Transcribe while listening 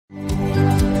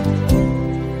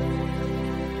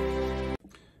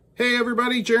Hey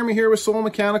everybody, Jeremy here with Soul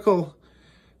Mechanical.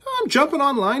 I'm jumping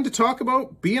online to talk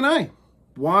about BNI.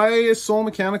 Why is Soul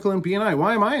Mechanical in BNI?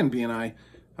 Why am I in BNI?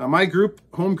 My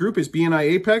home group is BNI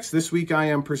Apex. This week I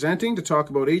am presenting to talk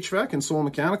about HVAC and Soul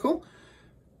Mechanical.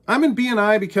 I'm in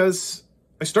BNI because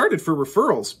I started for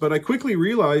referrals, but I quickly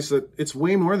realized that it's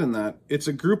way more than that. It's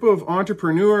a group of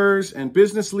entrepreneurs and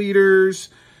business leaders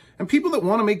and people that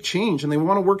want to make change and they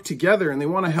want to work together and they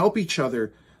want to help each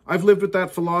other. I've lived with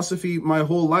that philosophy my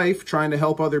whole life, trying to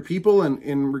help other people and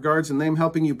in regards and them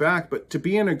helping you back. But to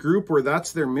be in a group where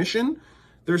that's their mission,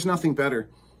 there's nothing better.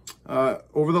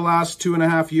 Over the last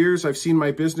 2.5 years, I've seen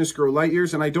my business grow light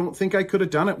years, and I don't think I could have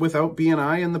done it without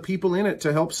BNI and the people in it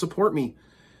to help support me.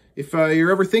 If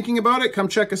you're ever thinking about it, come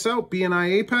check us out.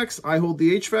 BNI Apex. I hold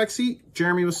the HVAC seat.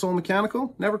 Jeremy with Soul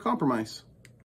Mechanical. Never compromise.